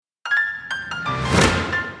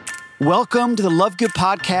Welcome to the Love Good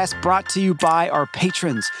Podcast, brought to you by our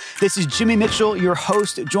patrons. This is Jimmy Mitchell, your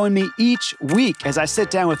host. Join me each week as I sit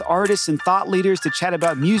down with artists and thought leaders to chat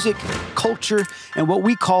about music, culture, and what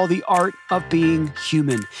we call the art of being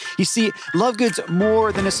human. You see, Love Good's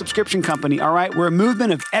more than a subscription company, all right? We're a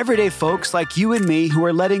movement of everyday folks like you and me who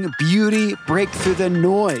are letting beauty break through the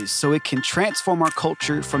noise so it can transform our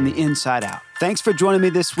culture from the inside out. Thanks for joining me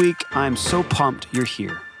this week. I'm so pumped you're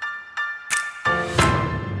here.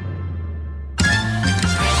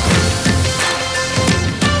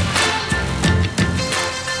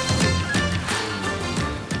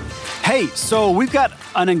 Hey, so we've got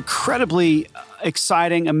an incredibly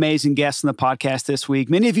exciting, amazing guest on the podcast this week.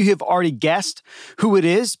 Many of you have already guessed who it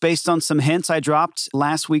is based on some hints I dropped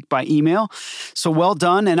last week by email. So well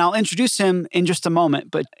done. And I'll introduce him in just a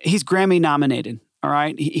moment, but he's Grammy nominated. All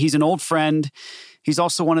right. He's an old friend. He's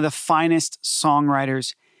also one of the finest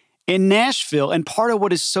songwriters in Nashville. And part of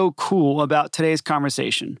what is so cool about today's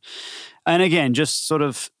conversation, and again, just sort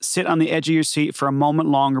of sit on the edge of your seat for a moment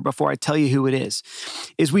longer before I tell you who it is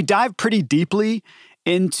we dive pretty deeply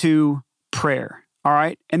into prayer, all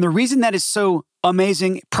right? And the reason that is so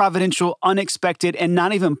amazing, providential, unexpected, and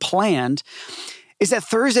not even planned is that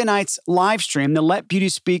Thursday night's live stream, the Let Beauty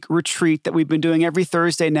Speak retreat that we've been doing every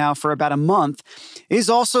Thursday now for about a month,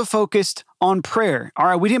 is also focused on prayer. All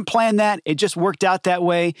right, we didn't plan that. It just worked out that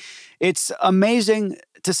way. It's amazing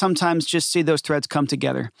to sometimes just see those threads come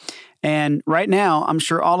together. And right now, I'm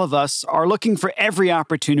sure all of us are looking for every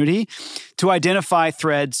opportunity to identify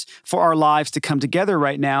threads for our lives to come together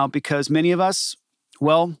right now, because many of us,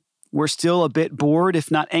 well, we're still a bit bored, if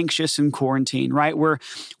not anxious in quarantine, right? We're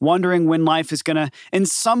wondering when life is going to, in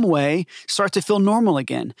some way, start to feel normal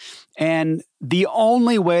again. And the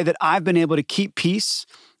only way that I've been able to keep peace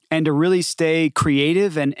and to really stay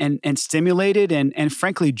creative and stimulated and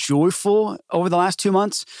frankly joyful over the last 2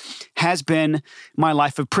 months has been my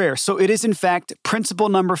life of prayer. So it is in fact principle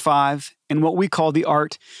number 5 in what we call the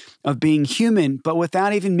art of being human. But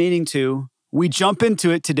without even meaning to, we jump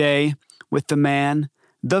into it today with the man,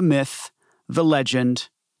 the myth, the legend,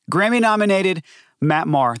 Grammy nominated Matt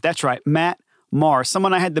Maher. That's right, Matt Maher,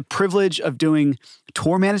 someone I had the privilege of doing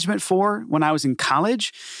tour management for when I was in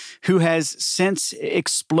college, who has since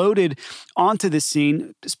exploded onto the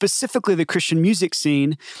scene, specifically the Christian music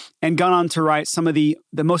scene, and gone on to write some of the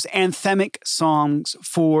most anthemic songs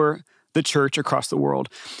for the church across the world.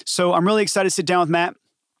 So I'm really excited to sit down with Matt.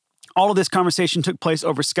 All of this conversation took place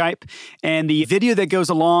over Skype, and the video that goes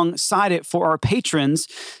alongside it for our patrons,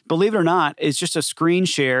 believe it or not, is just a screen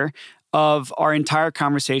share of our entire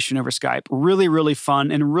conversation over Skype. Really, really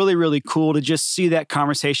fun and really, really cool to just see that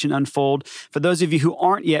conversation unfold. For those of you who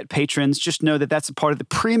aren't yet patrons, just know that that's a part of the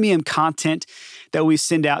premium content that we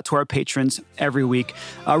send out to our patrons every week.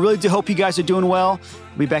 I really do hope you guys are doing well.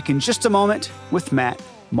 We'll be back in just a moment with Matt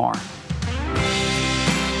Maher.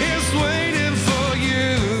 It's waiting for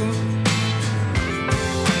you,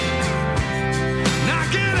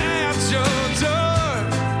 knocking at your door.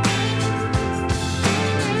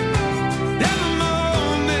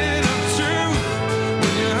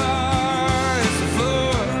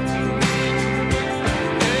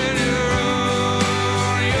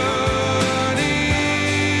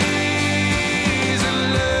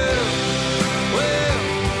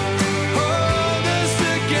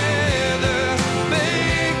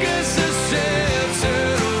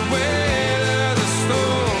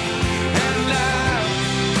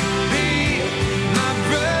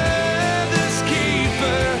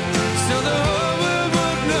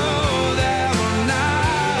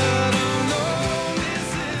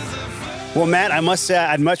 Well, Matt, I must say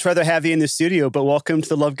I'd much rather have you in the studio, but welcome to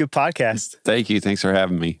the Love Good Podcast. Thank you. Thanks for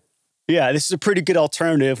having me. Yeah, this is a pretty good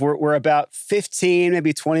alternative. We're about 15,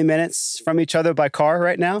 maybe 20 minutes from each other by car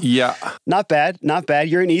right now. Yeah. Not bad. Not bad.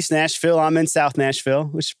 You're in East Nashville. I'm in South Nashville,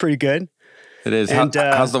 which is pretty good. It is. And,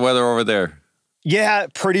 how's the weather over there? Yeah,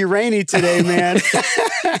 pretty rainy today, man.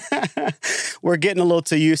 We're getting a little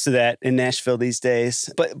too used to that in Nashville these days.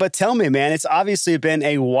 But tell me, man, it's obviously been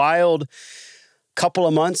a wild couple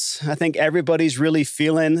of months. I think everybody's really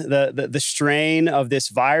feeling the strain of this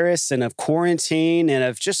virus and of quarantine and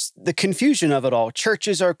of just the confusion of it all.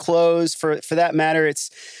 Churches are closed. For that matter,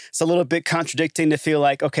 it's a little bit contradicting to feel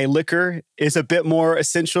like, okay, liquor is a bit more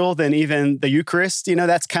essential than even the Eucharist. You know,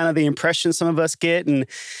 that's kind of the impression some of us get.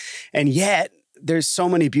 And yet there's so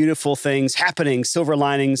many beautiful things happening, silver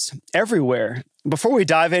linings everywhere. Before we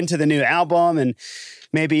dive into the new album and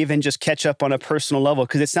maybe even just catch up on a personal level,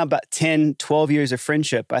 because it's now about 10, 12 years of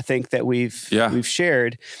friendship, I think, that we've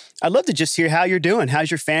shared. I'd love to just hear how you're doing. How's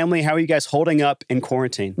your family? How are you guys holding up in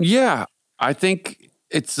quarantine? Yeah, I think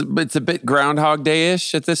it's a bit Groundhog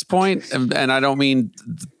Day-ish at this point. And I don't mean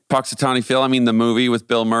Puxatawny Phil. I mean the movie with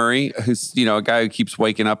Bill Murray, who's, a guy who keeps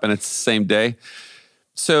waking up and it's the same day.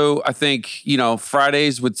 So I think,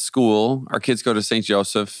 Fridays with school, our kids go to St.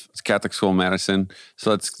 Joseph, it's Catholic school in Madison.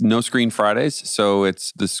 So it's no screen Fridays. So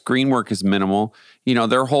the screen work is minimal.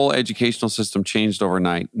 Their whole educational system changed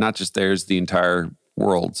overnight, not just theirs, the entire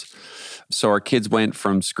world's. So our kids went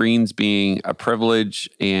from screens being a privilege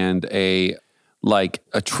and a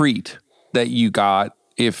treat that you got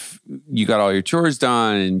if you got all your chores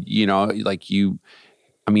done and,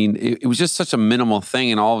 it was just such a minimal thing.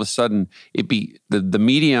 And all of a sudden the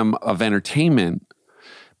medium of entertainment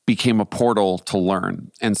became a portal to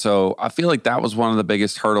learn. And so I feel like that was one of the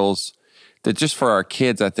biggest hurdles that just for our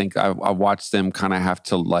kids, I think I watched them kind of have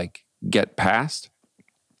to get past.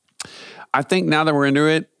 I think now that we're into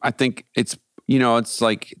it, I think it's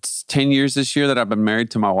 10 years this year that I've been married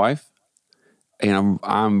to my wife, and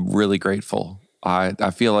I'm really grateful.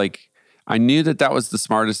 I feel like I knew that was the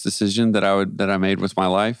smartest decision that I made with my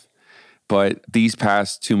life, but these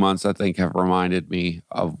past 2 months I think have reminded me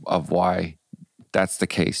of why that's the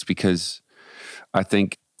case, because I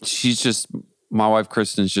think my wife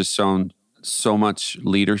Kristen's just shown so much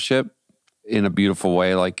leadership in a beautiful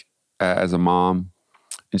way, as a mom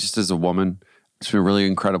and just as a woman. It's been really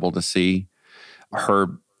incredible to see her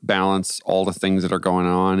balance all the things that are going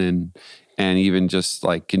on and even just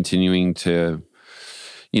continuing to,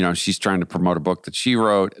 she's trying to promote a book that she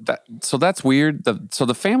wrote. So that's weird. So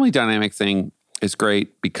the family dynamic thing is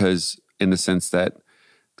great because in the sense that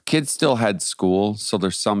the kids still had school, so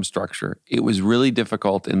there's some structure. It was really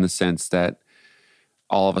difficult in the sense that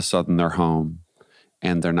all of a sudden they're home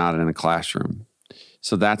and they're not in a classroom.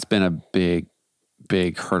 So that's been a big,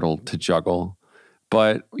 big hurdle to juggle.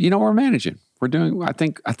 But, we're managing. We're doing, I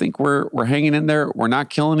think we're hanging in there. We're not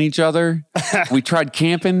killing each other. We tried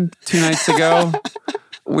camping 2 nights ago,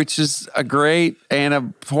 which is a great and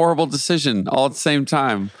a horrible decision all at the same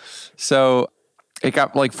time. So it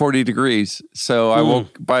got 40 degrees. So I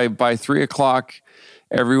woke by 3:00,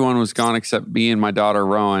 everyone was gone except me and my daughter,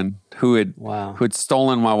 Rowan, who had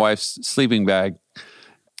stolen my wife's sleeping bag.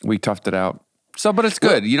 We toughed it out. So, but it's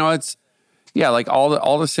good. It's,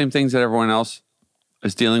 all the same things that everyone else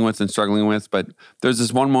is dealing with and struggling with. But there's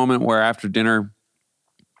this one moment where after dinner,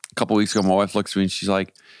 a couple weeks ago, my wife looks at me and she's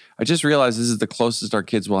like, I just realized this is the closest our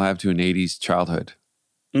kids will have to an 80s childhood.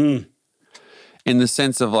 In the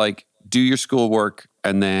sense of do your schoolwork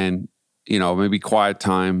and then, maybe quiet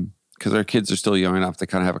time, because our kids are still young enough to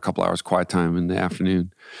kind of have a couple hours quiet time in the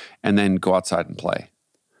afternoon, and then go outside and play.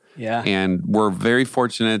 Yeah. And we're very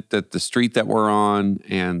fortunate that the street that we're on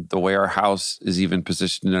and the way our house is even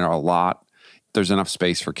positioned in our lot, there's enough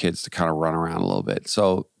space for kids to kind of run around a little bit.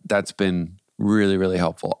 So that's been really, really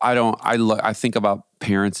helpful. I think about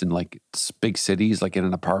parents in big cities, in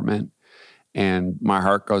an apartment, and my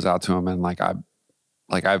heart goes out to them. And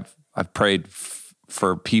I've prayed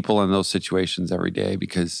for people in those situations every day,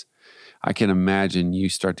 because I can imagine you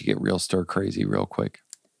start to get real stir crazy real quick.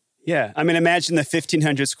 Yeah. Imagine the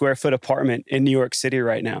 1,500 square foot apartment in New York City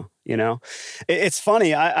right now. It's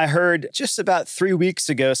funny. I heard just about 3 weeks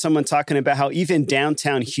ago, someone talking about how even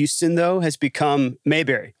downtown Houston, though, has become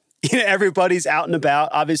Mayberry. Everybody's out and about.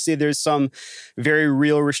 Obviously, there's some very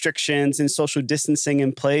real restrictions and social distancing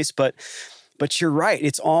in place, but you're right.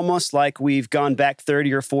 It's almost like we've gone back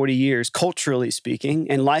 30 or 40 years, culturally speaking,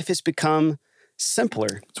 and life has become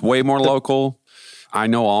simpler. It's way more local. I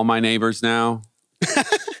know all my neighbors now.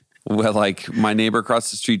 Well, my neighbor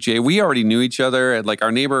across the street, Jay, we already knew each other. And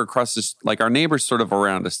our neighbor across our neighbors sort of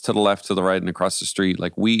around us, to the left, to the right, and across the street.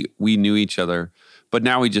 We knew each other, but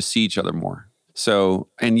now we just see each other more. So,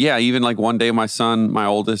 and yeah, even one day my son, my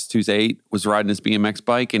oldest, who's 8, was riding his BMX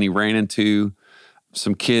bike and he ran into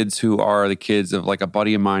some kids who are the kids of a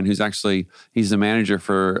buddy of mine he's the manager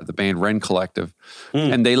for the band Wren Collective,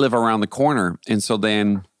 and they live around the corner. And so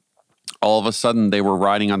then all of a sudden they were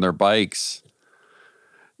riding on their bikes,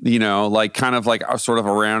 sort of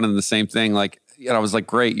around in the same thing. I was like,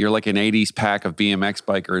 great, you're an 80s pack of BMX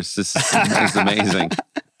bikers. This is amazing.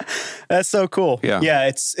 That's so cool. Yeah,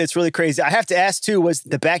 it's really crazy. I have to ask too, was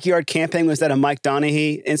the backyard camping, was that a Mike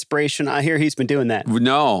Donaghy inspiration? I hear he's been doing that.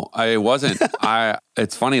 No, I wasn't.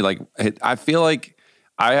 It's funny. I feel like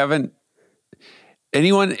I haven't,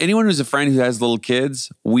 anyone who's a friend who has little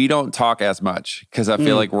kids, we don't talk as much because I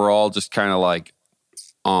feel like we're all just kind of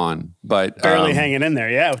on, but barely hanging in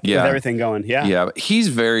there. With everything going. Yeah. But he's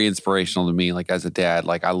very inspirational to me. As a dad,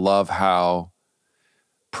 I love how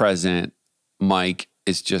present Mike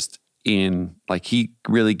is just in, he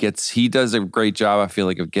really he does a great job, I feel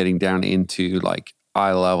of getting down into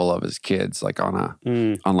eye level of his kids, like on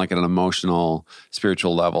like an emotional,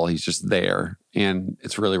 spiritual level. He's just there, and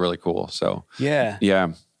it's really, really cool. So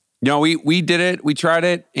Yeah. No, we did it. We tried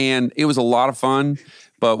it, and it was a lot of fun.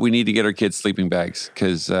 But we need to get our kids sleeping bags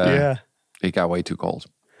because it got way too cold.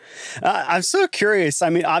 I'm so curious. I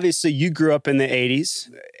mean, obviously, you grew up in the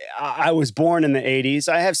 80s. I was born in the 80s.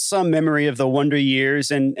 I have some memory of the wonder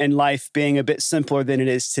years and life being a bit simpler than it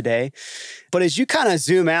is today. But as you kind of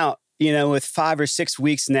zoom out, with 5 or 6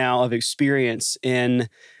 weeks now of experience in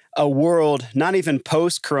a world, not even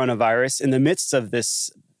post-coronavirus, in the midst of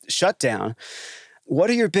this shutdown, what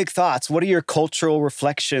are your big thoughts? What are your cultural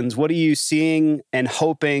reflections? What are you seeing and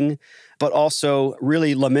hoping, but also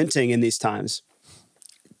really lamenting in these times?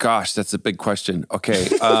 Gosh, that's a big question. Okay.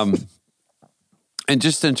 And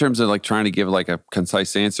just in terms of like trying to give like a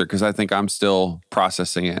concise answer, because I think I'm still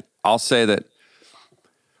processing it. I'll say that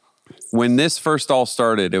when this first all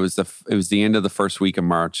started, it was the end of the first week of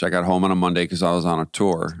March. I got home on a Monday because I was on a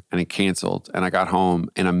tour and it canceled. And I got home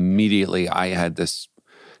and immediately I had this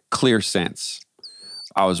clear sense.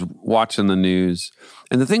 I was watching the news.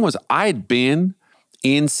 And the thing was, I had been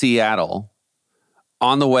in Seattle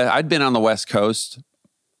I'd been on the West Coast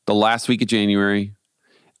the last week of January.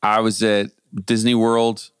 I was at Disney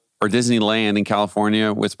World or Disneyland in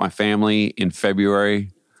California with my family in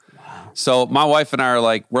February. Wow. So my wife and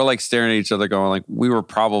I we're like staring at each other going like, we were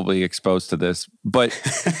probably exposed to this. But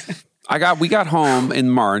we got home in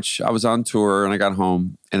March. I was on tour and I got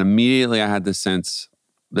home and immediately I had this sense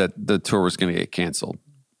that the tour was going to get canceled.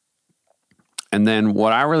 And then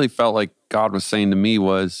what I really felt like God was saying to me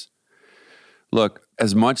was, look,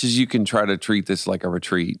 as much as you can try to treat this like a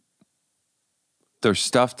retreat, there's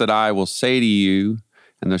stuff that I will say to you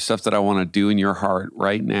and there's stuff that I want to do in your heart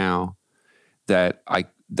right now that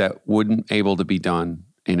wouldn't able to be done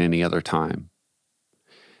in any other time.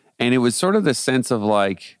 And it was sort of the sense of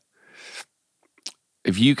like,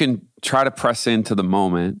 if you can try to press into the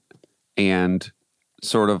moment and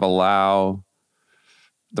sort of allow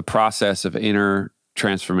the process of inner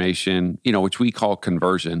transformation, which we call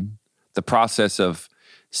conversion, the process of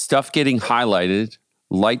stuff getting highlighted,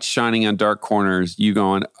 light shining on dark corners, you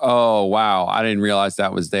going, oh, wow, I didn't realize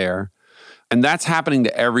that was there. And that's happening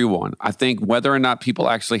to everyone. I think whether or not people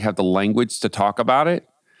actually have the language to talk about it,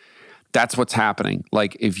 that's what's happening.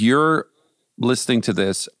 Like if you're listening to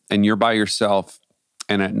this and you're by yourself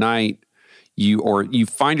and at night, you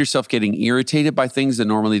find yourself getting irritated by things that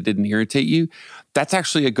normally didn't irritate you, that's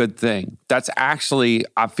actually a good thing.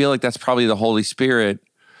 I feel like that's probably the Holy Spirit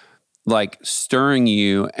like stirring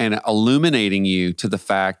you and illuminating you to the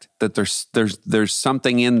fact that there's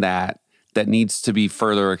something in that needs to be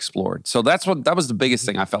further explored. So that was the biggest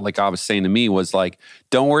thing I felt like God was saying to me was like,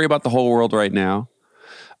 don't worry about the whole world right now.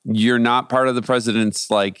 You're not part of the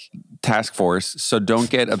president's like task force. So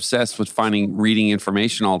don't get obsessed with reading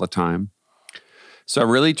information all the time. So I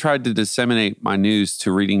really tried to disseminate my news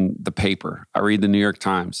to reading the paper. I read the New York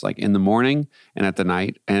Times like in the morning and at the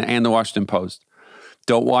night and the Washington Post.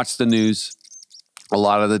 Don't watch the news, a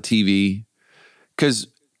lot of the TV, because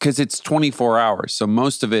it's 24 hours. So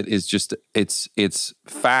most of it is just, it's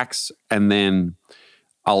facts and then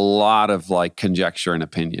a lot of like conjecture and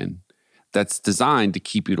opinion that's designed to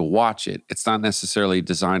keep you to watch it. It's not necessarily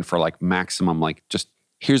designed for like maximum, like just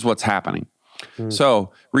here's what's happening.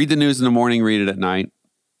 So read the news in the morning, read it at night,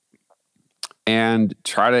 and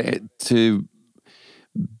try to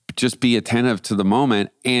just be attentive to the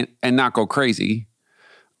moment and not go crazy.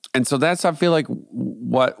 And so I feel like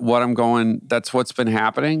what I'm going, that's what's been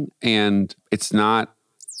happening. And it's not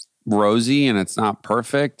rosy and it's not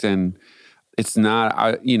perfect. And it's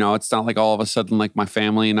not, it's not like all of a sudden, like my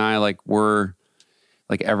family and I, like we're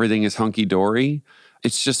like everything is hunky dory.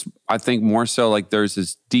 It's just, I think more so like there's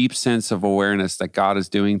this deep sense of awareness that God is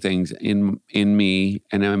doing things in me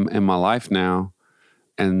and in my life now.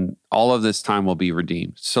 And all of this time will be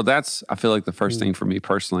redeemed. So that's, I feel like the first thing for me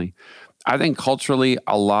personally. I think culturally,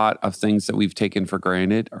 a lot of things that we've taken for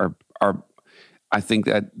granted are I think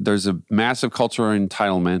that there's a massive cultural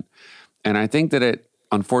entitlement. And I think that it,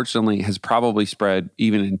 unfortunately, has probably spread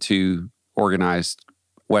even into organized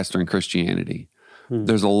Western Christianity.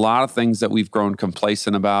 There's a lot of things that we've grown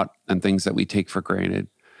complacent about and things that we take for granted.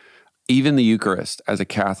 Even the Eucharist as a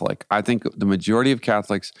Catholic, I think the majority of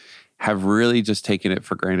Catholics have really just taken it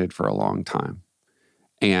for granted for a long time.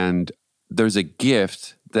 And there's a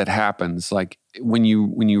gift that happens like when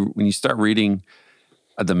you start reading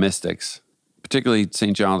the mystics, particularly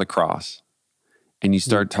St. John of the Cross, and you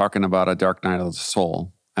start talking about a dark night of the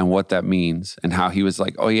soul and what that means and how he was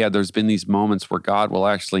like, oh yeah, there's been these moments where God will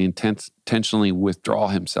actually intentionally withdraw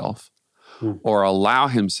himself or allow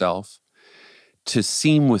himself to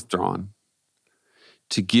seem withdrawn,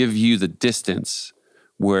 to give you the distance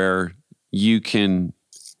where you can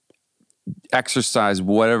exercise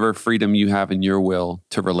whatever freedom you have in your will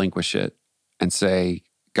to relinquish it and say,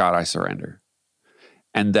 God, I surrender.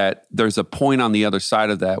 And that there's a point on the other side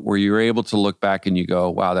of that where you're able to look back and you go,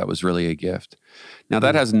 wow, that was really a gift. Now,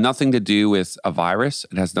 that has nothing to do with a virus.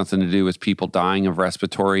 It has nothing to do with people dying of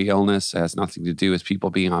respiratory illness. It has nothing to do with people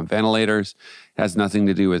being on ventilators. It has nothing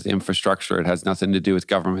to do with infrastructure. It has nothing to do with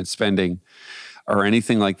government spending or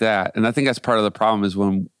anything like that. And I think that's part of the problem is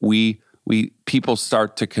when people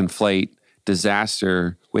start to conflate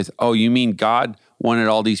disaster with, oh, you mean God wanted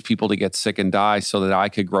all these people to get sick and die so that I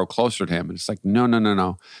could grow closer to him? And it's like,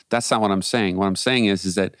 no. That's not what I'm saying. What I'm saying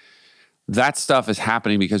is that stuff is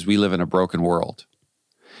happening because we live in a broken world.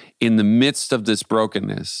 In the midst of this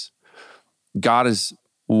brokenness, God is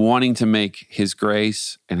wanting to make his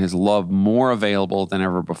grace and his love more available than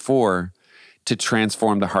ever before to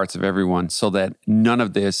transform the hearts of everyone so that none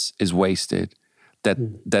of this is wasted,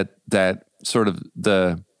 that sort of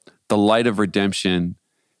the light of redemption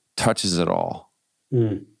touches it all,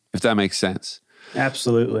 if that makes sense.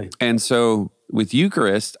 Absolutely. And so with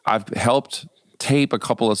Eucharist, I've helped tape a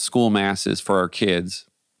couple of school masses for our kids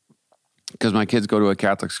because my kids go to a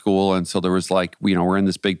Catholic school. And so there was like, we're in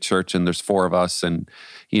this big church and there's 4 of us and,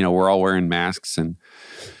 we're all wearing masks. And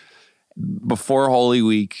before Holy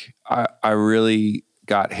Week, I really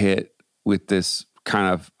got hit with this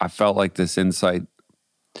I felt like this insight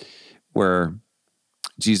where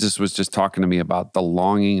Jesus was just talking to me about the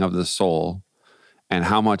longing of the soul and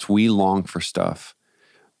how much we long for stuff.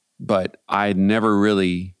 But I had never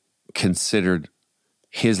really considered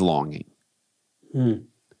his longing.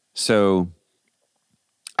 So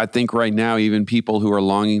I think right now, even people who are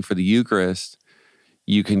longing for the Eucharist,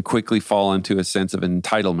 you can quickly fall into a sense of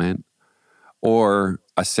entitlement or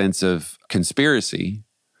a sense of conspiracy.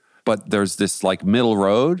 But there's this like middle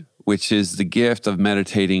road, which is the gift of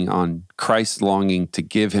meditating on Christ's longing to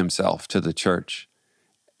give himself to the church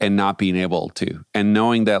and not being able to. And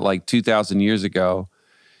knowing that like 2,000 years ago,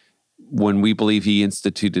 when we believe he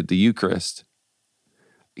instituted the Eucharist,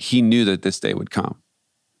 he knew that this day would come.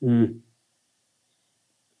 And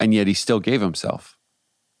yet he still gave himself.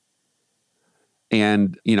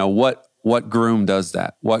 And, what groom does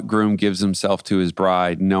that? What groom gives himself to his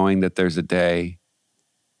bride knowing that there's a day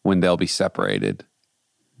when they'll be separated?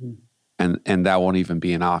 And that won't even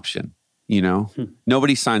be an option,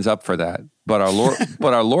 Nobody signs up for that, but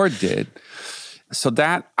our Lord did. So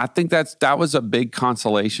I think that was a big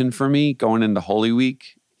consolation for me going into Holy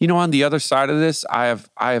Week. On the other side of this, I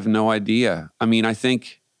have no idea. I mean,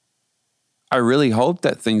 I really hope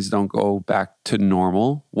that things don't go back to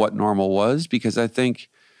normal, what normal was, because I think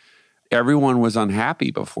everyone was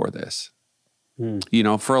unhappy before this.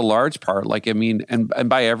 For a large part, and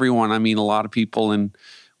by everyone, I mean a lot of people in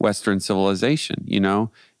Western civilization,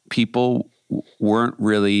 people weren't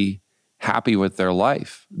really happy with their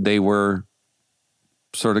life. They were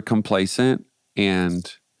sort of complacent.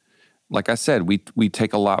 And like I said, we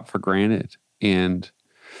take a lot for granted. And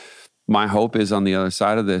my hope is on the other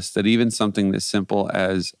side of this, that even something as simple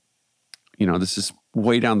as, this is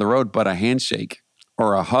way down the road, but a handshake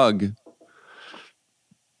or a hug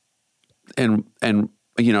and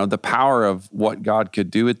the power of what God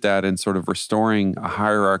could do with that and sort of restoring a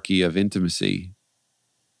hierarchy of intimacy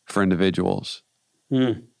for individuals.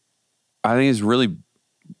 I think it's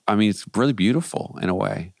really beautiful in a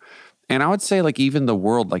way. And I would say even the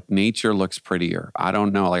world, nature looks prettier. I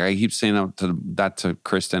don't know. I keep saying that to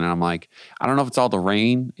Kristen and I'm like, I don't know if it's all the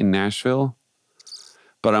rain in Nashville,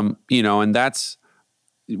 but and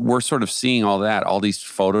we're sort of seeing all that. All these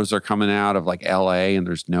photos are coming out of LA and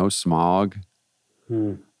there's no smog.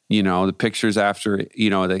 The pictures after,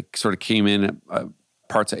 they sort of came in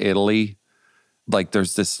parts of Italy.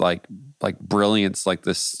 There's this brilliance,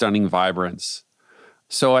 this stunning vibrance.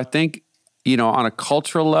 So I think, on a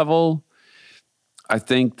cultural level, I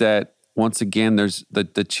think that once again, there's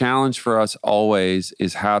the challenge for us always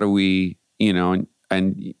is how do we,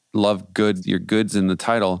 and love good, your good's in the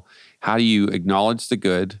title. How do you acknowledge the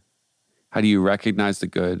good? How do you recognize the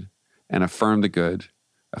good and affirm the good?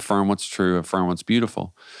 Affirm what's true, affirm what's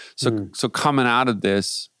beautiful. So coming out of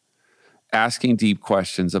this, asking deep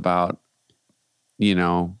questions about,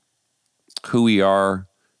 who we are,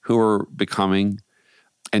 who we're becoming,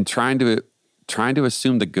 and trying to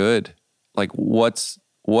assume the good.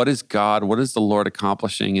 What is God? What is the Lord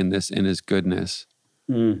accomplishing in his goodness?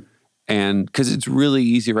 And because it's really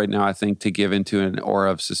easy right now, I think, to give into an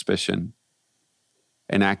aura of suspicion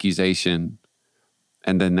and accusation.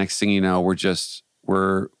 And the next thing you know,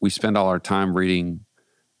 we spend all our time reading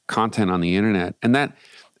content on the internet. And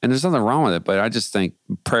there's nothing wrong with it, but I just think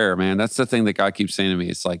prayer, man, that's the thing that God keeps saying to me.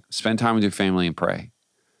 It's like, spend time with your family and pray.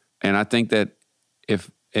 And I think that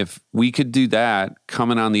if we could do that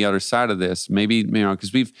coming on the other side of this, maybe,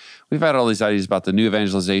 because we've had all these ideas about the new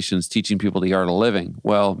evangelizations, teaching people the art of living.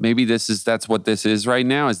 Well, maybe that's what this is right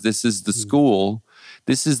now, this is the school.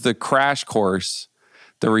 This is the crash course,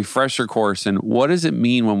 the refresher course. And what does it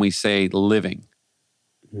mean when we say living?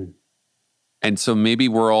 Mm-hmm. And so maybe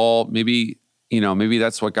maybe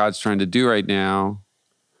that's what God's trying to do right now,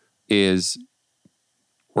 is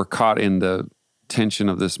we're caught in the tension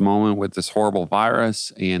of this moment with this horrible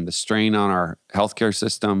virus and the strain on our healthcare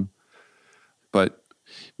system. But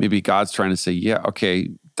maybe God's trying to say, yeah, okay,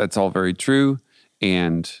 that's all very true.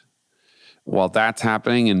 And while that's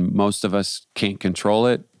happening and most of us can't control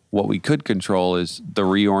it, what we could control is the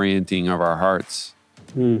reorienting of our hearts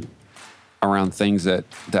around things that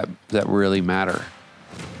really matter.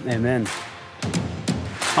 Amen.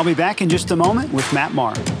 I'll be back in just a moment with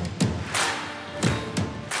Maher.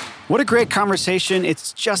 What a great conversation.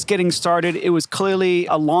 It's just getting started. It was clearly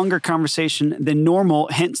a longer conversation than normal,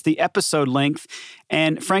 hence the episode length.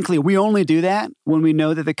 And frankly, we only do that when we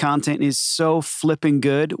know that the content is so flipping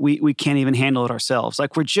good, we can't even handle it ourselves.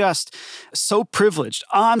 Like, we're just so privileged.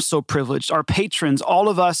 I'm so privileged. Our patrons, all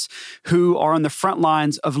of us who are on the front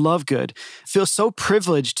lines of Love Good, feel so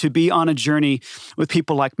privileged to be on a journey with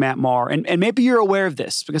people like Maher. And maybe you're aware of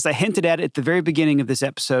this because I hinted at it at the very beginning of this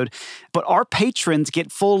episode, but our patrons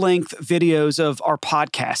get full-length videos of our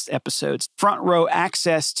podcast episodes, front row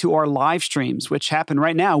access to our live streams, which happen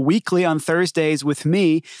right now weekly on Thursdays with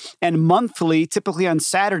me and monthly, typically on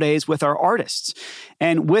Saturdays, with our artists.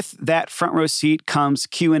 And with that front row seat comes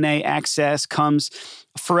Q&A access, comes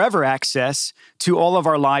forever access to all of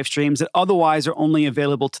our live streams that otherwise are only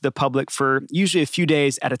available to the public for usually a few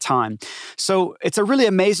days at a time. So it's a really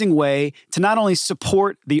amazing way to not only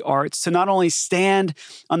support the arts, to not only stand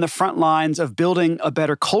on the front lines of building a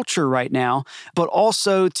better culture right now, but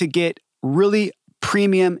also to get really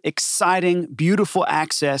premium, exciting, beautiful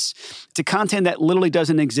access to content that literally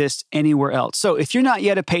doesn't exist anywhere else. So if you're not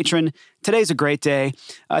yet a patron, today's a great day.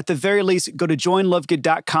 At the very least, go to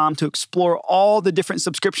joinlovegood.com to explore all the different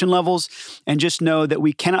subscription levels, and just know that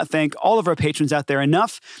we cannot thank all of our patrons out there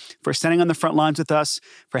enough for standing on the front lines with us,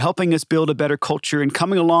 for helping us build a better culture, and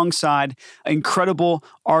coming alongside incredible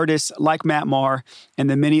artists like Maher and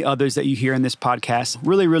the many others that you hear in this podcast.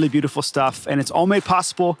 Really, really beautiful stuff, and it's all made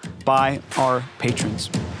possible by our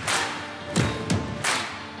patrons.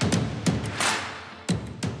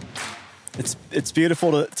 It's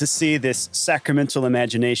beautiful to see this sacramental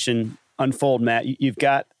imagination unfold, Matt. You've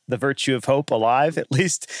got the virtue of hope alive, at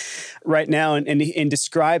least right now, and in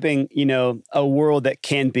describing, a world that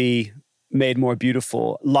can be made more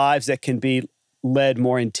beautiful, lives that can be led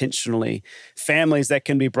more intentionally, families that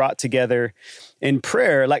can be brought together in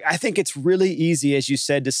prayer. Like, I think it's really easy, as you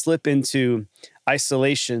said, to slip into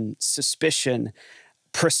isolation, suspicion,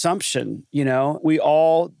 presumption. We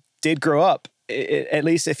all did grow up. At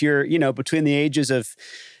least if you're, between the ages of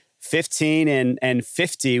 15 and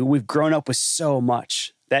 50, we've grown up with so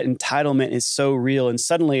much. That entitlement is so real, and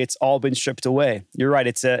suddenly it's all been stripped away. You're right.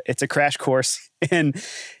 It's a crash course in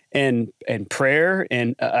prayer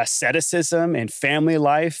and asceticism and family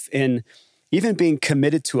life, and even being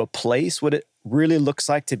committed to a place, what it really looks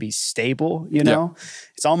like to be stable. Yeah.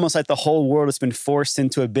 It's almost like the whole world has been forced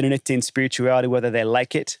into a Benedictine spirituality, whether they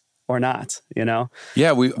like it or not,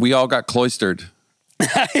 Yeah, we all got cloistered.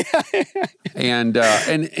 And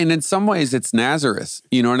in some ways it's Nazareth.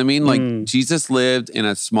 You know what I mean? Like, Jesus lived in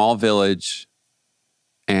a small village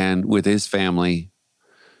and with his family,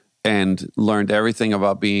 and learned everything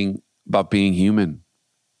about being human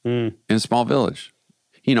in a small village.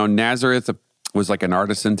 Nazareth was like an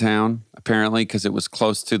artisan town, apparently, because it was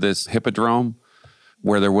close to this hippodrome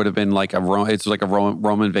where there would have been like it's like a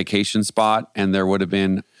Roman vacation spot, and there would have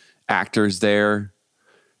been actors there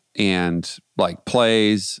and like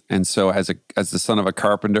plays. And so as the son of a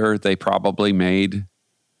carpenter, they probably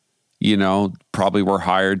probably were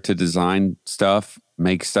hired to design stuff,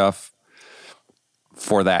 make stuff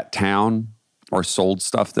for that town, or sold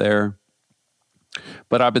stuff there.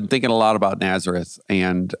 But I've been thinking a lot about Nazareth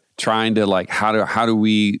and trying to like, how do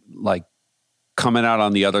we like coming out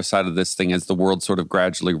on the other side of this thing as the world sort of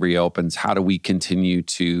gradually reopens? How do we continue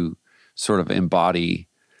to sort of embody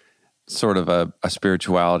sort of a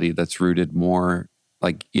spirituality that's rooted more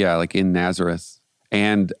like in Nazareth?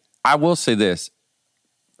 And I will say this,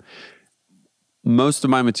 most of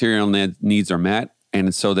my material needs are met.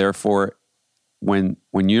 And so therefore, when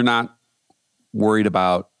you're not worried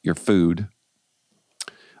about your food,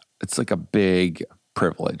 it's like a big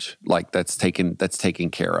privilege, like that's taken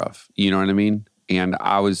care of. You know what I mean? And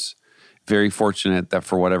I was very fortunate that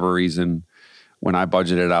for whatever reason, when I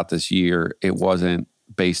budgeted out this year, it wasn't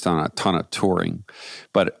based on a ton of touring.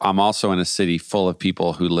 But I'm also in a city full of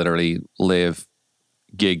people who literally live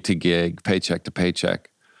gig to gig, paycheck to paycheck.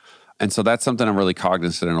 And so that's something I'm really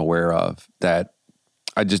cognizant and aware of, that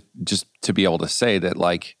I just to be able to say that,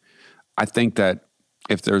 like, I think that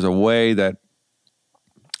if there's a way that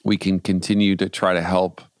we can continue to try to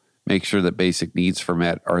help make sure that basic needs are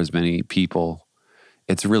met are as many people,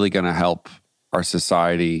 it's really going to help our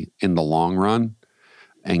society in the long run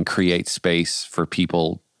and create space for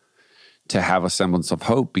people to have a semblance of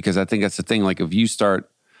hope. Because I think that's the thing. Like, if you start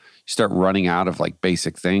running out of like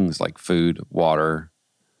basic things like food, water,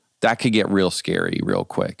 that could get real scary real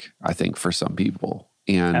quick, I think, for some people.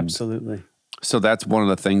 And absolutely. So that's one of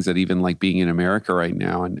the things that even like being in America right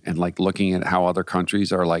now and like looking at how other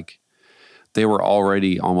countries are, like, they were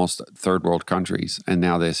already almost third world countries and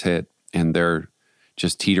now this hit and they're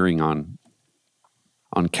just teetering on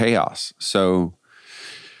chaos. So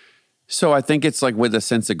I think it's like with a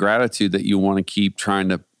sense of gratitude that you want to keep trying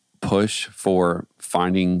to push for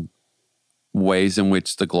finding ways in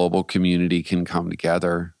which the global community can come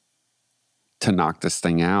together to knock this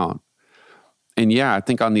thing out. And yeah, I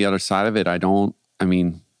think on the other side of it, we're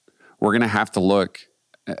going to have to look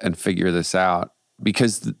and figure this out,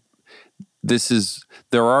 because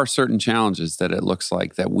there are certain challenges that it looks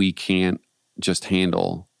like that we can't just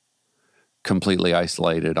handle completely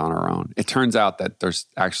isolated on our own. It turns out that there's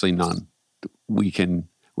actually none we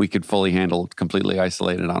could fully handle completely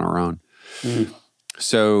isolated on our own. Mm.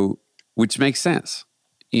 So, which makes sense,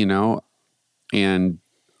 and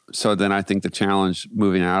so then I think the challenge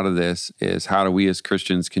moving out of this is, how do we as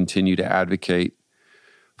Christians continue to advocate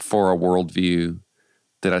for a worldview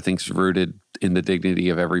that I think is rooted in the dignity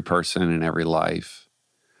of every person and every life,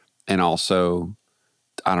 and also,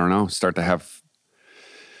 I don't know, start to have,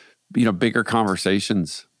 bigger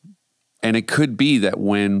conversations. And it could be that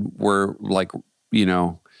when we're like,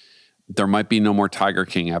 there might be no more Tiger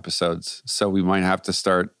King episodes. So we might have to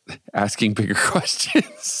start asking bigger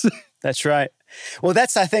questions. That's right. Well,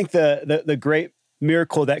 that's, I think, the great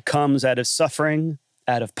miracle that comes out of suffering,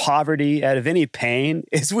 out of poverty, out of any pain,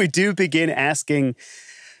 is we do begin asking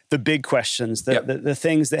the big questions, the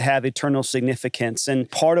things that have eternal significance. And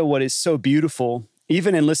part of what is so beautiful,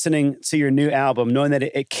 even in listening to your new album, knowing that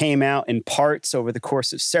it came out in parts over the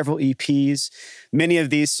course of several EPs, many of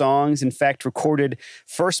these songs, in fact, recorded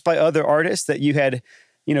first by other artists that you had,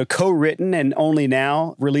 co-written and only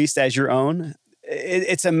now released as your own.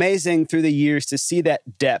 It's amazing through the years to see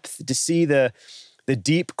that depth, to see the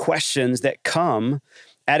deep questions that come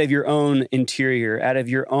out of your own interior, out of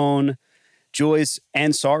your own joys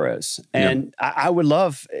and sorrows. And I would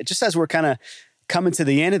love, just as we're kind of coming to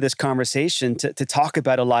the end of this conversation, to talk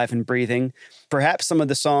about Alive and Breathing, perhaps some of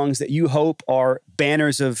the songs that you hope are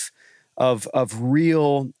banners of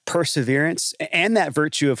real perseverance and that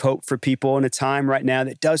virtue of hope for people in a time right now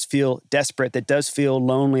that does feel desperate, that does feel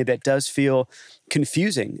lonely, that does feel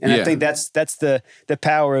confusing. And I think that's the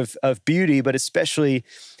power of beauty, but especially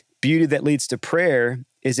beauty that leads to prayer,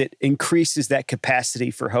 is it increases that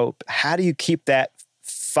capacity for hope. How do you keep that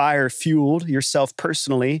fire fueled yourself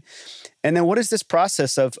personally? And then what is this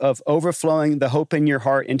process of overflowing the hope in your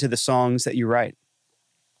heart into the songs that you write?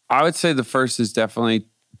 I would say the first is definitely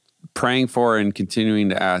praying for and continuing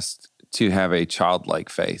to ask to have a childlike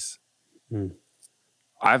faith. Mm.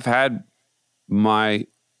 I've had my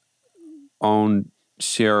own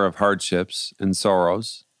share of hardships and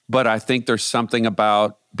sorrows, but I think there's something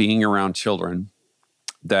about being around children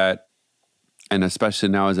that, and especially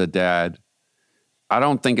now as a dad, I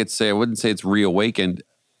wouldn't say it's reawakened,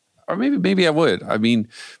 or maybe I would. I mean,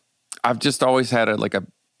 I've just always had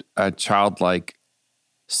a childlike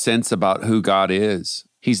sense about who God is.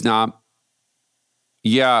 He's not,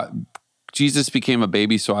 Jesus became a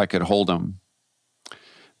baby so I could hold him,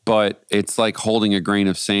 but it's like holding a grain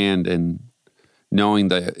of sand and knowing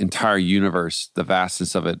the entire universe, the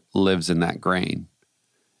vastness of it, lives in that grain.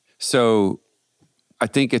 So I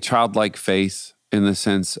think a childlike faith in the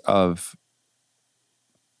sense of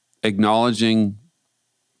acknowledging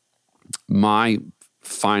my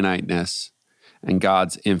finiteness and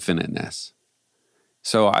God's infiniteness.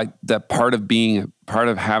 So that part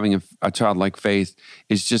of having a childlike faith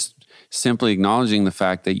is just simply acknowledging the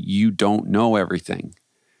fact that you don't know everything.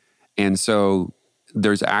 And so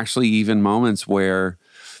there's actually even moments where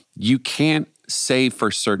you can't say for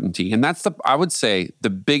certainty. And that's I would say the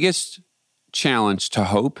biggest challenge to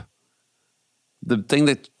hope, the thing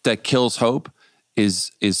that kills hope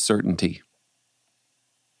is certainty.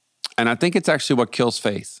 And I think it's actually what kills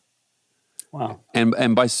faith. Wow.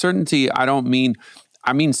 And by certainty, I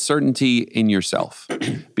mean certainty in yourself,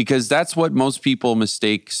 because that's what most people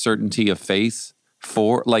mistake certainty of faith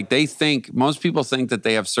for. Like most people think that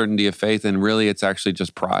they have certainty of faith, and really it's actually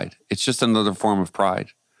just pride. It's just another form of pride.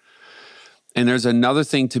 And there's another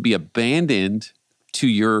thing to be abandoned to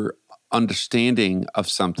your understanding of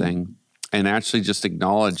something and actually just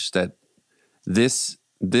acknowledge that this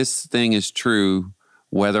thing is true,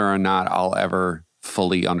 whether or not I'll ever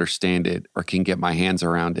fully understand it or can get my hands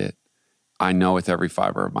around it. I know with every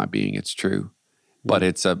fiber of my being it's true, but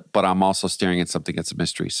I'm also staring at something that's a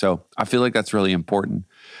mystery. So I feel like that's really important.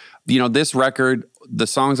 This record, the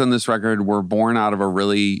songs on this record were born out of a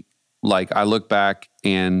really, I look back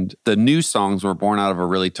and the new songs were born out of a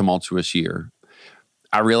really tumultuous year.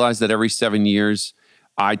 I realized that every 7 years,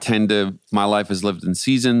 my life is lived in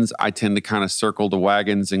seasons. I tend to kind of circle the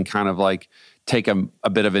wagons and kind of take a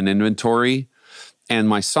bit of an inventory. And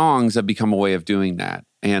my songs have become a way of doing that.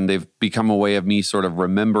 And they've become a way of me sort of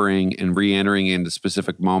remembering and re-entering into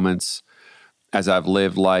specific moments as I've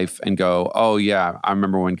lived life and go, oh yeah, I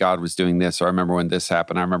remember when God was doing this, or I remember when this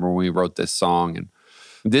happened. I remember when we wrote this song. And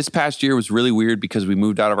this past year was really weird because we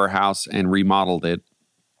moved out of our house and remodeled it.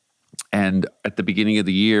 And at the beginning of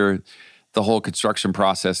the year, the whole construction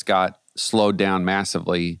process got slowed down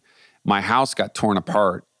massively. My house got torn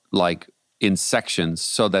apart in sections,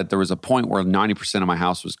 so that there was a point where 90% of my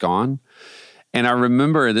house was gone. And I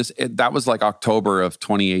remember that was October of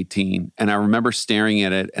 2018. And I remember staring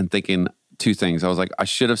at it and thinking two things. I was like, I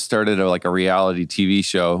should have started a reality TV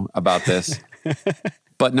show about this.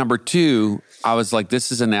 But number two, I was like,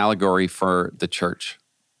 this is an allegory for the church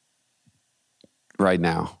right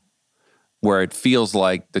now, where it feels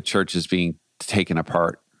like the church is being taken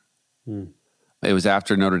apart. It was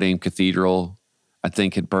after Notre Dame Cathedral, I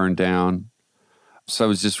think, had burned down. So I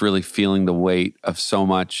was just really feeling the weight of so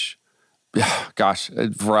much, gosh,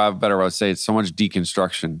 for a better way to say it, so much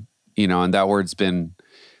deconstruction, and that word's been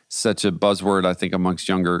such a buzzword, I think, amongst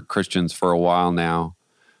younger Christians for a while now.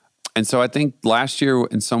 And so I think last year,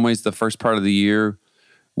 in some ways, the first part of the year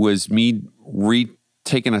was me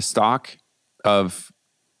taking a stock of,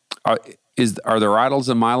 are there idols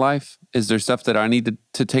in my life? Is there stuff that I need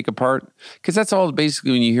to take apart? Because that's all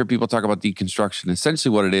basically when you hear people talk about deconstruction.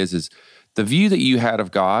 Essentially what it is the view that you had of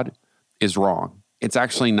God is wrong. It's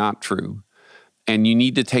actually not true. And you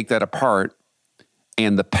need to take that apart.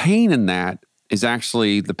 And the pain in that is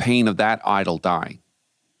actually the pain of that idol dying.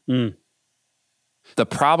 The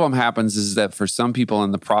problem happens is that for some people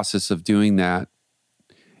in the process of doing that,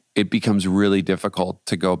 it becomes really difficult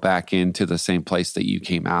to go back into the same place that you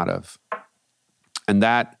came out of. And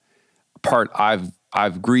that part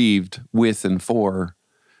I've grieved with and for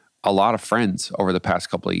a lot of friends over the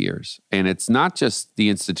past couple of years. And it's not just the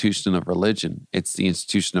institution of religion, it's the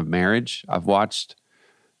institution of marriage I've watched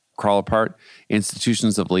crawl apart,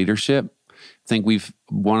 institutions of leadership. I think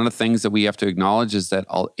one of the things that we have to acknowledge is that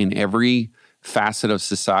in every facet of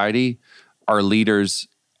society, our leaders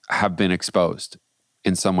have been exposed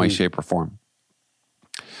in some way, shape, or form.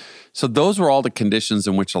 So those were all the conditions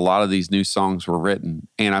in which a lot of these new songs were written.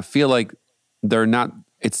 And I feel like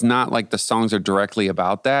it's not like the songs are directly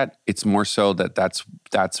about that. It's more so that that's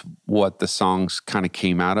what the songs kind of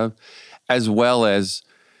came out of, as well as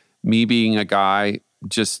me being a guy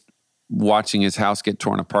just watching his house get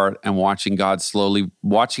torn apart and watching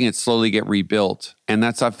it slowly get rebuilt. And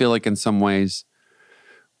that's, I feel like, in some ways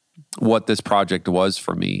what this project was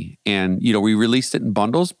for me. And, we released it in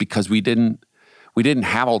bundles because we didn't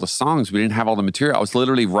have all the songs. We didn't have all the material. I was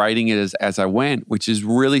literally writing it as I went, which is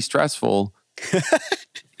really stressful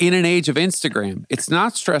in an age of Instagram. It's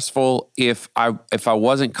not stressful if I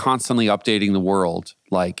wasn't constantly updating the world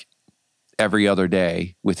every other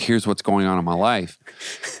day with here's what's going on in my life.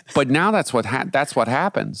 But now that's what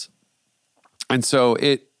happens. And so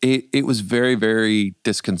it was very, very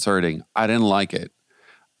disconcerting. I didn't like it.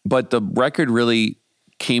 But the record really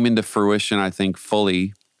came into fruition, I think,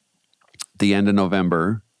 fully the end of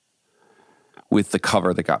November with the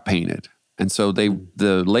cover that got painted. And so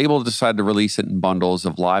the label decided to release it in bundles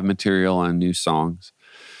of live material and new songs.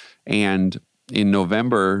 And in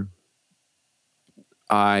November,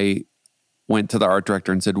 I went to the art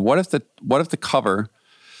director and said, what if the cover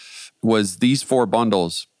was these 4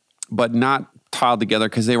 bundles, but not tiled together,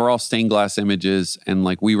 because they were all stained glass images, and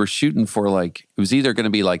we were shooting for it was either going to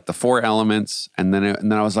be the 4 elements, and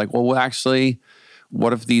then I was like, well, actually,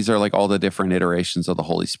 what if these are all the different iterations of the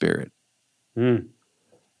Holy Spirit? And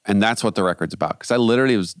that's what the record's about. Because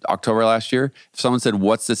it was October last year. If someone said,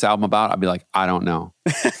 what's this album about? I'd be like, I don't know.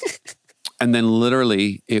 And then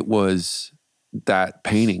literally it was that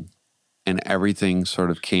painting. and everything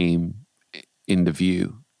sort of came into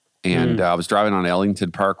view. And I was driving on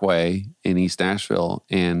Ellington Parkway in East Nashville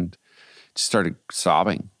and just started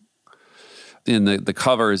sobbing. And the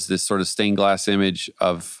cover is this sort of stained glass image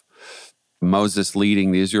of Moses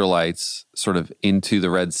leading the Israelites sort of into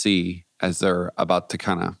the Red Sea as they're about to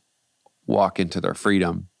kind of walk into their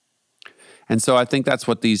freedom. And so I think that's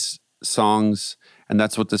what these songs and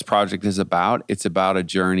that's what this project is about. It's about a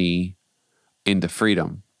journey into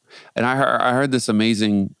freedom. And I heard this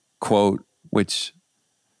amazing quote, which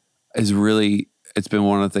is really, it's been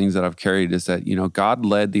one of the things that I've carried, is that, God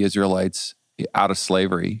led the Israelites out of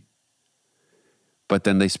slavery, but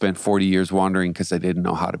then they spent 40 years wandering because they didn't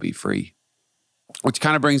know how to be free. Which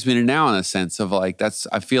kind of brings me to now in a sense of like,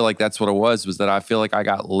 I feel like that's what it was that I feel like I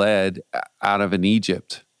got led out of an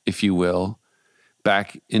Egypt, if you will,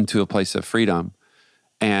 back into a place of freedom.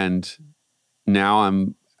 And now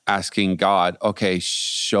I'm asking God, okay,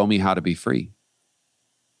 show me how to be free.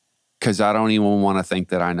 Because I don't even want to think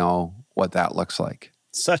that I know what that looks like.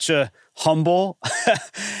 Such a humble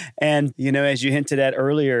and, as you hinted at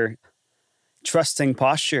earlier, trusting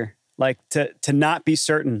posture, like to not be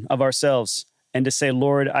certain of ourselves and to say,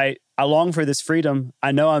 Lord, I long for this freedom.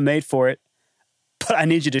 I know I'm made for it, but I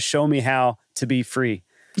need you to show me how to be free.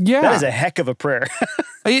 Yeah. That is a heck of a prayer.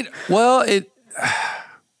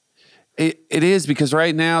 It is, because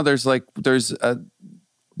right now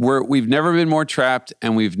we've never been more trapped,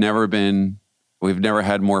 and we've never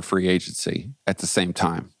had more free agency at the same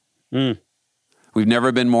time. We've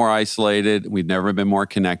never been more isolated. We've never been more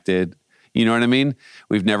connected. You know what I mean?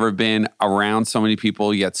 We've never been around so many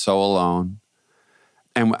people yet so alone.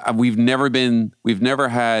 And we've never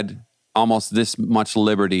had almost this much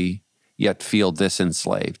liberty yet feel this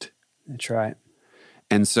enslaved. That's right.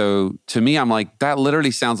 And so to me, I'm like, that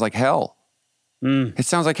literally sounds like hell. It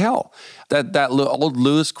sounds like hell. That old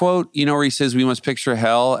Lewis quote, where he says we must picture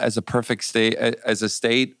hell as a perfect state, as a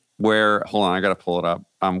state where, hold on, I got to pull it up.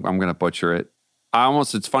 I'm going to butcher it.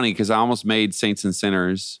 It's funny because I almost made Saints and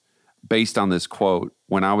Sinners based on this quote.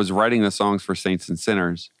 When I was writing the songs for Saints and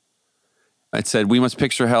Sinners, it said, we must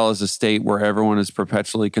picture hell as a state where everyone is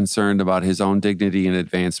perpetually concerned about his own dignity and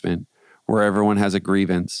advancement, where everyone has a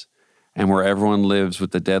grievance, and where everyone lives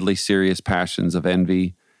with the deadly serious passions of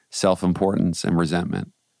envy, self-importance, and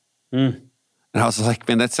resentment. And I was like,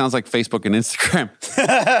 man, that sounds like Facebook and Instagram.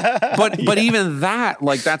 But even that,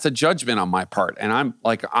 like, that's a judgment on my part. And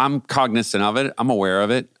I'm cognizant of it. I'm aware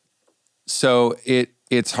of it. So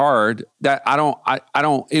it's hard that I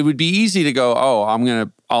don't, it would be easy to go,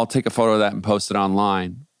 I'll take a photo of that and post it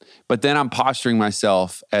online. But then I'm posturing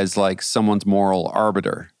myself as like someone's moral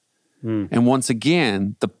arbiter. And once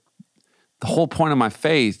again, the whole point of my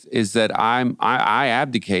faith is that I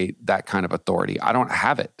abdicate that kind of authority. I don't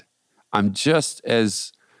have it. I'm just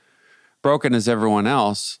as broken as everyone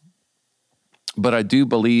else, but I do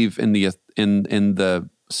believe in the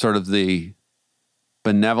sort of the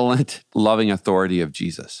benevolent, loving authority of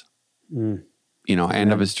Jesus, and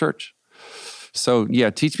of his church. So yeah,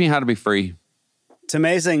 teach me how to be free. It's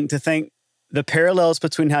amazing to think the parallels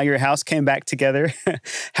between how your house came back together,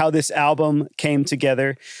 how this album came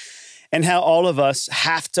together, and how all of us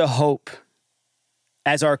have to hope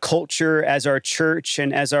as our culture, as our church,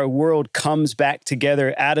 and as our world comes back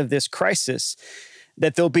together out of this crisis,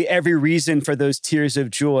 that there'll be every reason for those tears of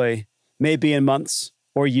joy, maybe in months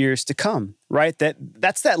or years to come, right?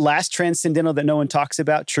 That's that last transcendental that no one talks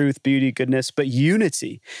about, truth, beauty, goodness, but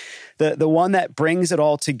unity. The one that brings it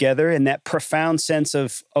all together in that profound sense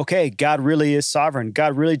of, okay, God really is sovereign.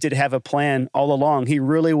 God really did have a plan all along. He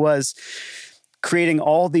really was creating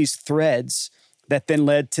all these threads that then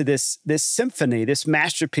led to this symphony, this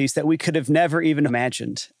masterpiece that we could have never even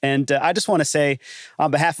imagined. And I just want to say,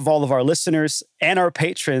 on behalf of all of our listeners and our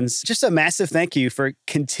patrons, just a massive thank you for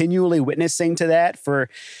continually witnessing to that, for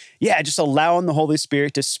just allowing the Holy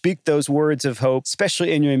Spirit to speak those words of hope,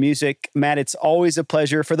 especially in your music. Matt, it's always a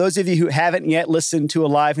pleasure. For those of you who haven't yet listened to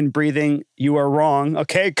Alive and Breathing, you are wrong,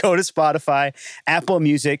 okay? Go to Spotify, Apple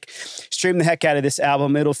Music, stream the heck out of this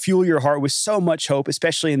album. It'll fuel your heart with so much hope,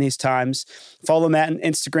 especially in these times. Follow Matt on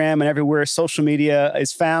Instagram and everywhere social media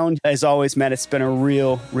is found. As always, Matt, it's been a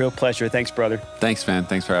real pleasure. Thanks, brother. Thanks, man.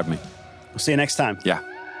 Thanks for having me. We'll see you next time. Yeah.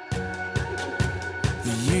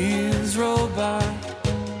 The years roll by.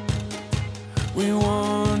 We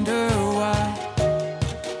wonder why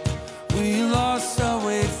we lost our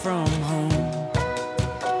way from home.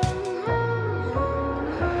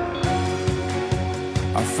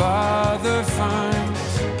 Our Father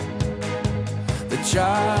finds the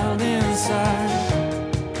child inside.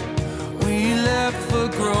 We left for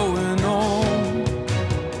growing old.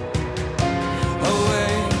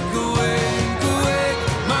 Awake, awake.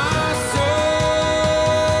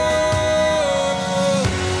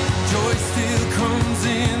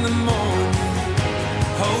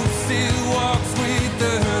 still walks with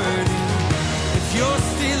the hurting. If you're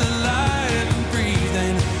still alive and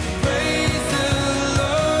breathing, praise the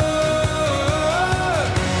Lord.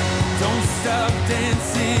 Don't stop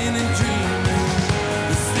dancing and dreaming.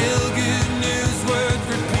 There's still good news worth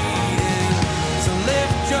repeating. So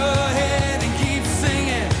lift your head and keep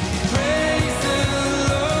singing. Praise the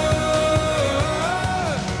Lord.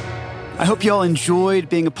 I hope you all enjoyed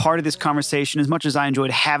being a part of this conversation as much as I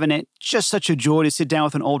enjoyed having it. Just such a joy to sit down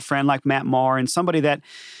with an old friend like Maher and somebody that,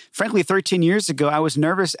 frankly, 13 years ago, I was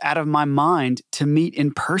nervous out of my mind to meet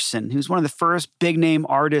in person. He was one of the first big name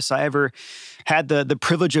artists I ever had the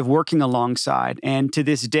privilege of working alongside. And to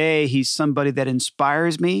this day, he's somebody that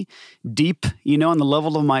inspires me deep, on the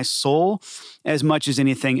level of my soul as much as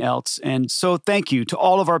anything else. And so thank you to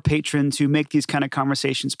all of our patrons who make these kind of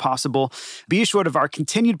conversations possible. Be assured of our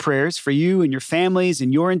continued prayers for you and your families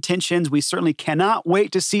and your intentions. We certainly cannot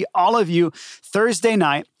wait to see all of you Thursday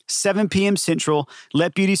night, 7 p.m. Central.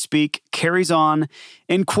 Let Beauty Speak carries on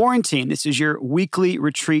in quarantine. This is your weekly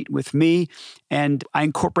retreat with me, and I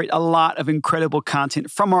incorporate a lot of incredible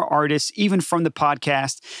content from our artists, even from the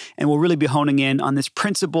podcast, and we'll really be honing in on this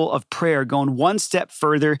principle of prayer, going one step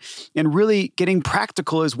further and really getting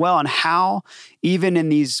practical as well on how, even in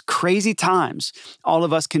these crazy times, all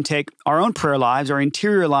of us can take our own prayer lives, our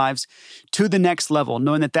interior lives, to the next level,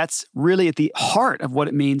 knowing that that's really at the heart of what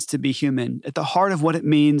it means to be human, at the heart of what it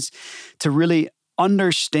means to really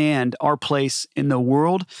understand our place in the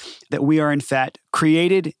world, that we are in fact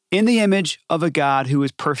created in the image of a God who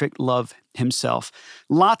is perfect love himself.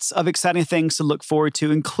 Lots of exciting things to look forward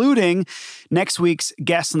to, including next week's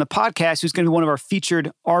guest on the podcast, who's going to be one of our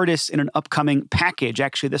featured artists in an upcoming package,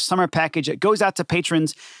 actually the summer package that goes out to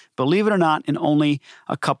patrons, believe it or not, in only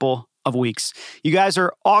a couple of weeks. You guys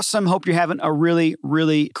are awesome. Hope you're having a really,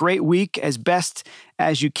 really great week, as best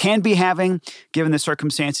as you can be having, given the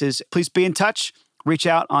circumstances. Please be in touch. Reach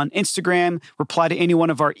out on Instagram, reply to any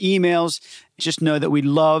one of our emails. Just know that we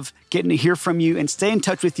love getting to hear from you and stay in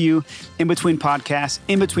touch with you in between podcasts,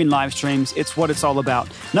 in between live streams. It's what it's all about.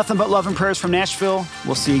 Nothing but love and prayers from Nashville.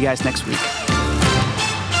 We'll see you guys next week.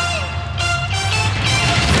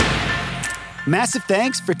 Massive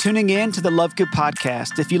thanks for tuning in to the Love Good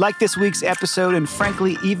podcast. If you like this week's episode, and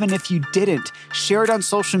frankly, even if you didn't, share it on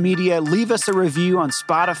social media, leave us a review on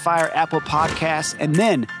Spotify or Apple Podcasts, and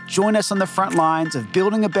then join us on the front lines of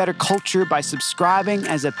building a better culture by subscribing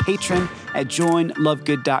as a patron at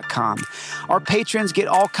joinlovegood.com. Our patrons get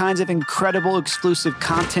all kinds of incredible exclusive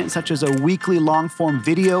content, such as a weekly long-form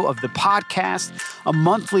video of the podcast, a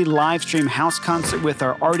monthly live stream house concert with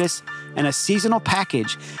our artists, and a seasonal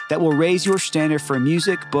package that will raise your standard for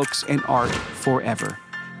music, books, and art forever.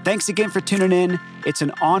 Thanks again for tuning in. It's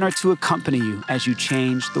an honor to accompany you as you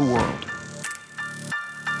change the world.